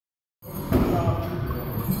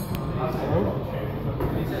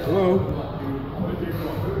Hello?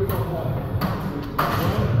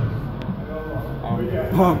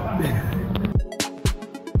 Pumped.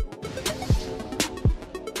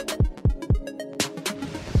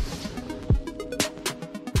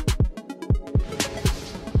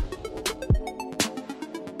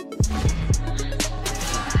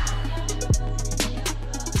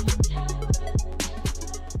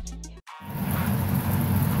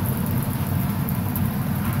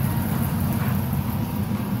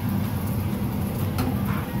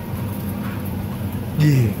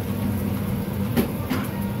 Yeah.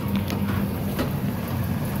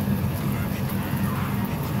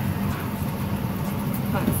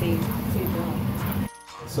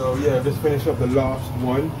 So yeah, just finished up the last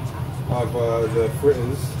one of the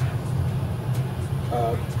fritters.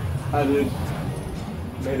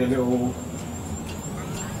 Made a little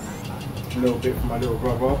bit for my little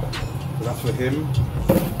brother. So that's for him.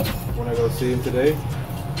 When I go see him today.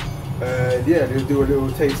 Yeah, they'll do a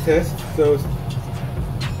little taste test. So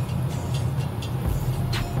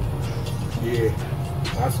yeah,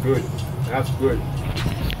 that's good. That's good.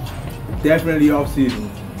 Definitely off season.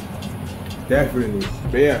 Definitely.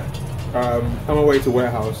 But yeah, I'm on my way to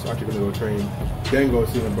warehouse. Actually gonna go train, then go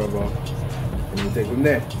see my brother, and we'll take from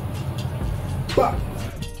there. But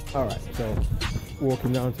alright, so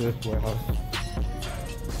walking down to the warehouse.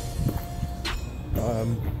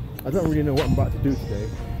 I don't really know what I'm about to do today.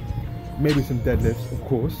 Maybe some deadlifts, of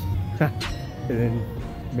course, and then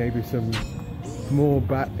maybe some more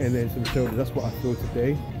back and then some shoulders. That's what I feel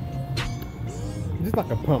today. Just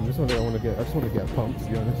like a pump. That's what I want to get. I just want to get a pump, to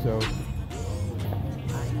be honest. So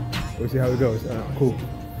we'll see how it goes. Cool.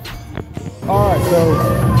 Alright, so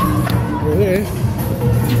we're here.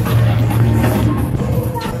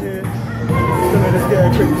 We're gonna just get a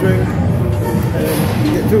quick drink and then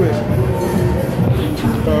get to it.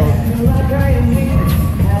 So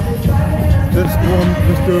just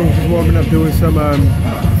warming up, doing some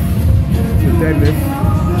deadlifts.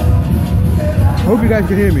 I hope you guys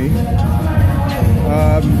can hear me.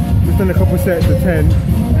 Just done a couple sets of 10.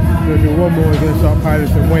 Gonna do one more, gonna start piling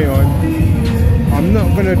some weight on. I'm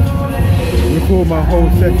not gonna record my whole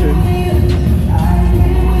session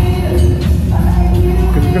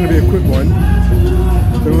because it's gonna be a quick one.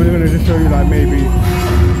 So we're gonna just show you like maybe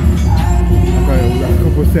like a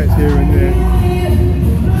couple sets here and there.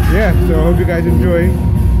 Yeah, so I hope you guys enjoy.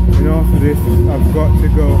 And after this, I've got to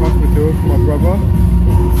go hospital for my brother.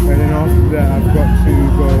 And then after that, I've got to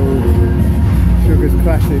go Sugar's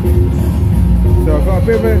Classic. So I've got a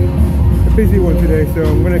bit of a busy one today, so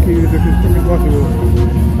I'm going to keep this as quick as possible.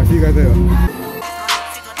 I'll see you guys later.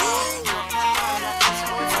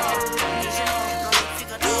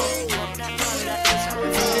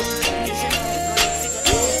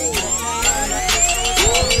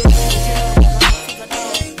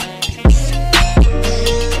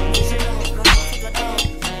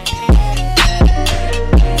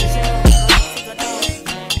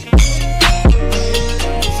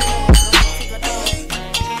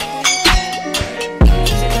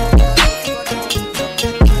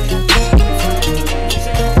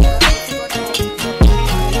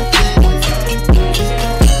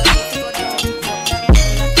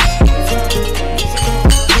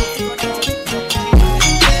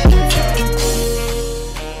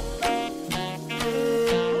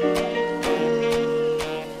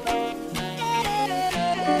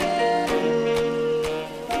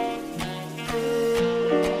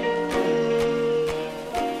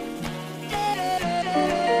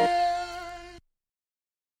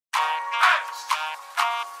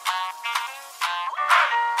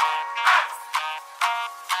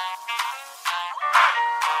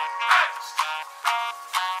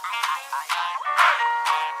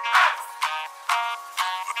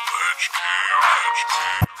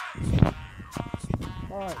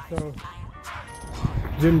 Alright, so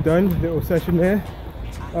gym done, little session there.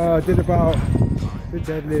 Did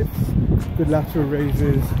deadlifts, did lateral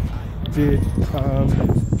raises, did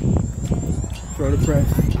shoulder press.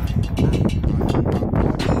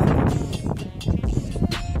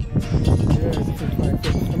 Yeah, just some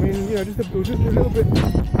triceps. I mean, you know, just a little bit.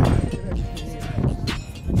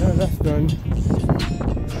 Now that's done.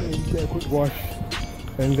 Get a quick wash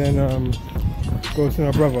and then go to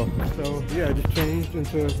my brother. So yeah, I just changed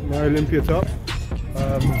into my Olympia top.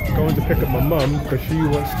 Going to pick up my mum because she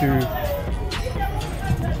wants to.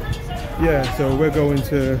 Yeah, so we're going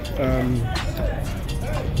to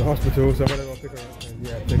the hospital, so I'm gonna go pick her up and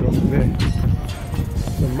yeah, take her off from there.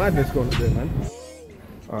 Some madness going on there, man.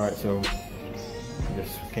 Alright, so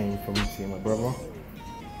just came from seeing my brother.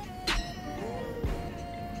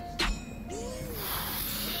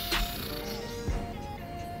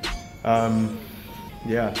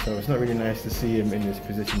 Yeah, so it's not really nice to see him in this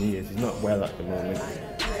position he is. He's not well at the moment.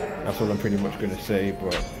 That's all I'm pretty much going to say,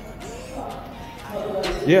 but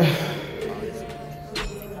yeah.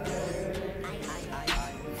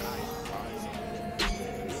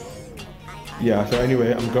 Yeah, so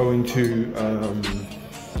anyway, I'm going to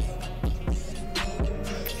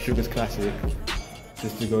Sugar's Classic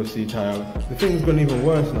just to go see Ty out. The thing's gone even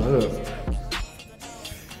worse now, look.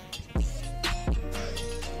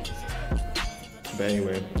 But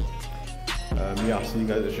anyway, yeah, I'll see you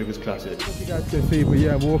guys at Sugar's Classic. You guys can see, but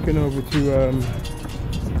yeah, I'm walking over to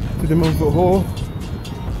the Mumford Hall,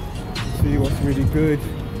 see what's really good,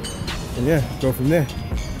 and yeah, go from there.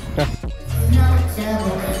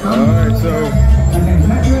 Alright, so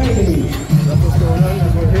that's what's going on.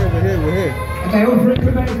 We're here.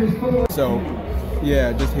 So,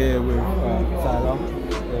 yeah, just here with Tyler.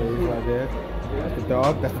 He's right there. That's the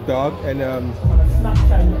dog. And nah,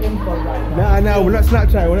 we're not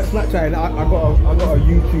Snapchatting. I got a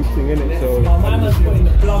YouTube thing in it, so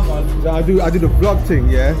I do the vlog thing,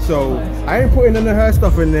 yeah. So I ain't putting none of her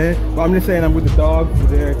stuff in there, but I'm just saying I'm with the dog. We're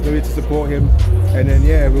there to support him, and then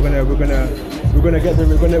yeah, we're gonna get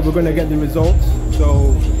the results.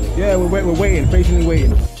 So yeah, we're waiting, patiently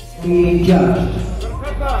waiting. The judge.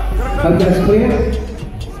 Hope that's clear.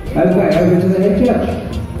 Okay, over to the head judge.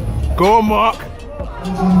 Go on,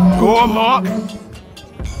 Mark.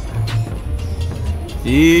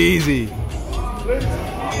 Easy.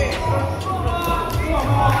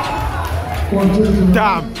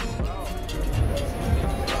 Damn.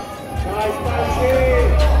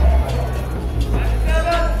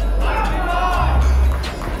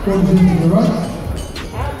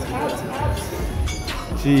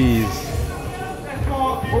 Jeez.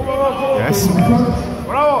 Yes.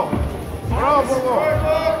 Bravo.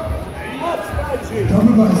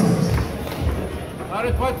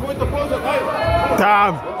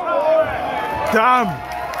 Damn.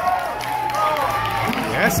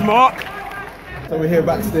 Yes, Mark. So we're here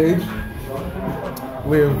backstage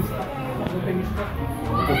with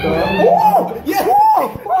the dog. Oh, yeah.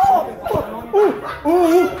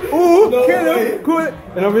 Kill him. Cool.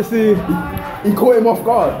 And obviously, he caught him off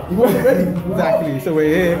guard. He wasn't ready. Exactly. So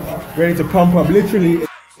we're here, ready to pump up. Literally.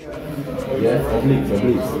 Yeah, obliques.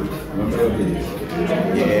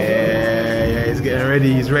 Yeah, he's getting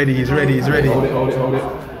ready. He's ready. Hold it.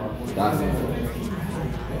 That's it.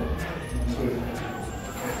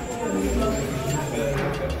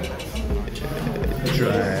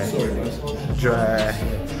 Dry.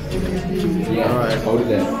 Yeah, alright. Hold it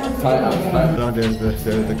there. Tight out. Now there's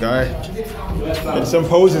the guy. And some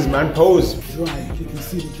poses, man. Pose. Dry. You can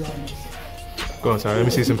see the dryness. Go on, sorry. Let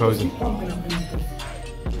me see some posing.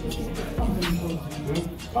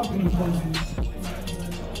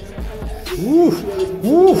 Woof.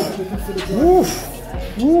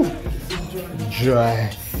 Dry.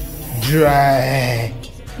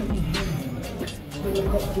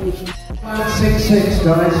 6-6,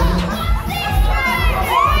 guys.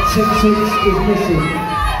 6-6 is missing.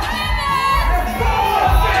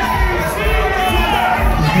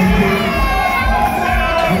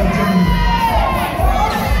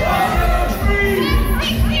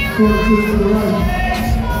 To the right.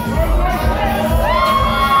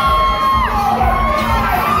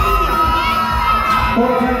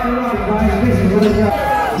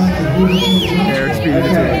 Eric speeded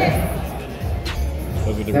it.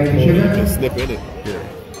 Just snip in it.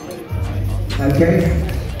 Yeah. Okay.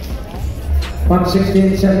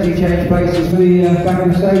 160 70 change places for the back of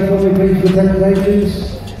the stage. For me, please, for presentations.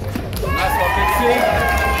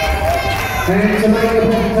 And to make the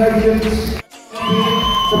presentations,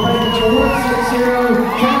 to make the 160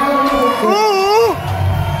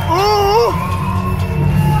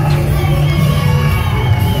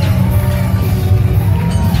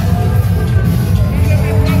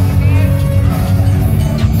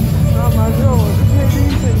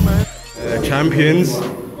 champions.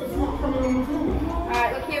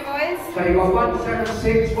 Alright, look here, boys. So you got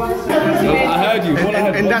 176, 176. I heard you.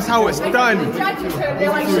 And that's how it's done. They're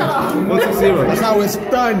like, shut up. 160. That's how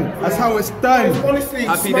it's done. Honestly,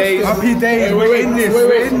 happy days. Happy days. We're in this.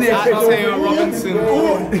 Mateo Robinson.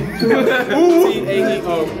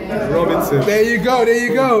 T-A-E-O. Robinson. There you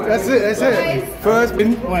go. That's it. First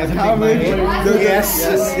in.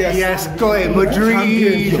 Yes. Got it.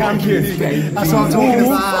 Madrid. Champions. That's what I'm talking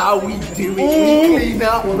about. How we do it. We clean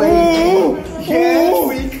up, baby. Yes,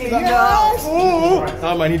 we clean up.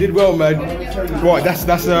 Oh man, he did well, man. What?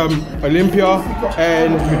 That's Olympia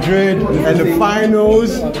and Madrid and the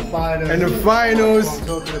finals.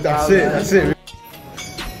 That's it.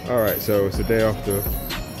 All right, so it's the day after,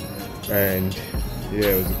 and yeah,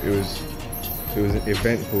 it was an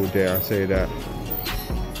eventful day, I'll say that.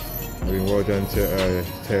 I mean, well done to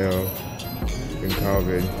Teo and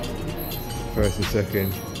Calvin, first and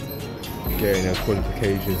second, getting those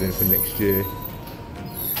qualifications in for next year,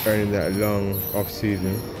 earning that long off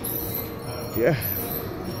season. Yeah,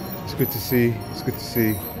 it's good to see. It's good to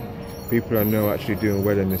see people I know actually doing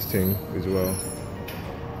well in this thing as well.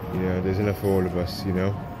 You know, there's enough for all of us, you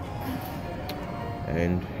know.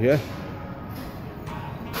 And yeah,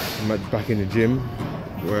 I'm back in the gym,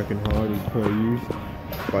 working hard as per usual.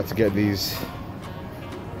 About to get these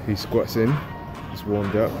squats in, just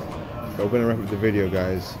warmed up. But we're gonna wrap up the video,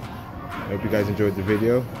 guys. I hope you guys enjoyed the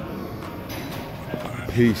video.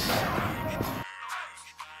 Peace.